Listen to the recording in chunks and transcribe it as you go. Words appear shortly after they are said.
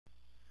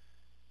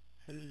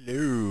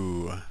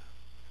Hello.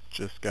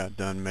 Just got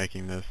done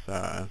making this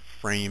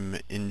frame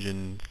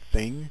engine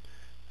thing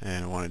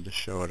and I wanted to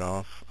show it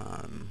off.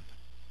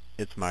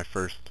 It's my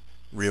first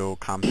real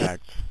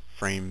compact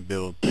frame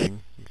build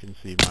thing. You can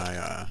see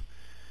my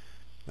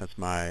that's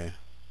my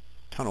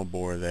tunnel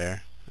bore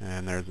there,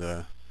 and there's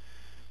a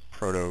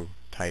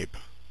prototype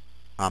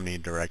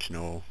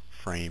omni-directional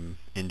frame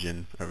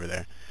engine over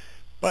there.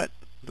 But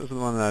this is the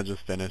one that I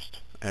just finished.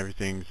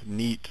 Everything's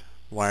neat,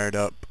 wired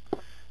up,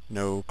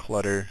 no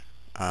clutter.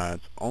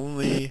 It's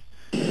only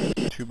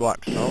 2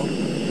 blocks tall,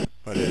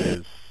 but it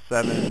is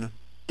 7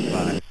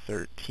 by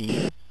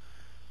 13.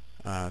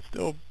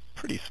 Still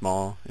pretty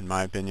small in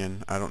my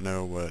opinion. I don't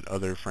know what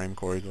other frame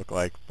cores look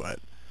like, but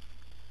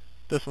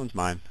this one's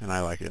mine and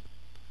I like it.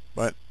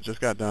 But just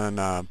got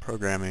done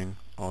programming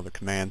all the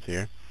commands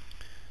here,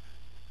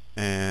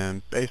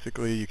 and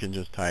basically you can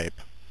just type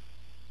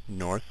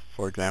north,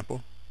 for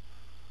example,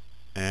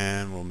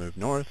 and we'll move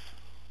north,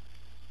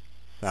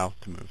 south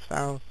to move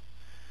south.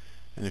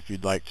 And if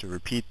you'd like to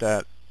repeat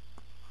that,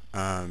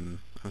 I'm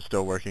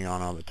still working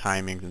on all the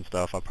timings and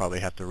stuff. I'll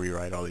probably have to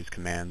rewrite all these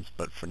commands,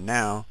 but for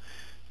now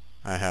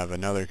I have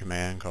another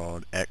command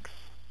called X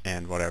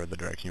and whatever the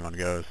direction you want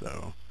to go.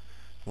 So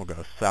we'll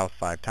go south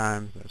 5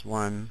 times. There's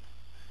 1,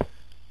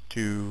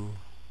 2,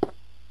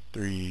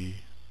 3,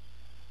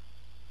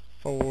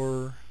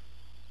 4,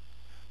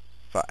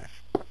 5.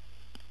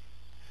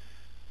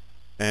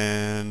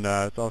 And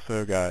it's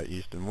also got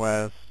east and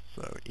west,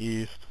 so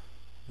east,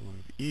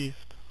 move east,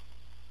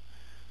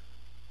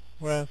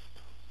 west,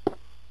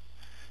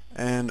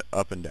 and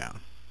up and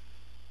down.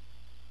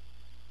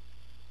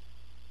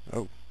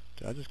 Oh,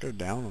 did I just go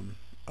down and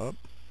up?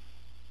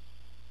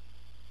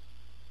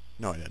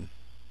 No, I didn't.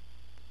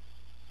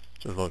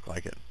 Just looked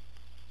like it.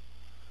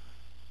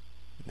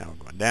 Now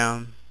we're going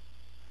down,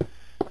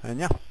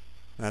 and yeah,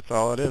 that's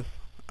all it is.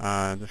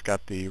 Just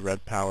got the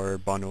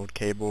RedPower bundled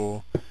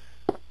cable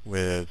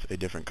with a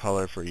different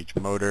color for each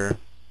motor,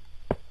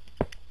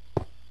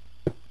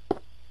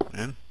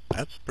 and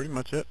that's pretty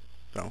much it.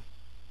 So,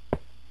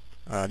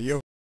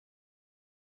 adios.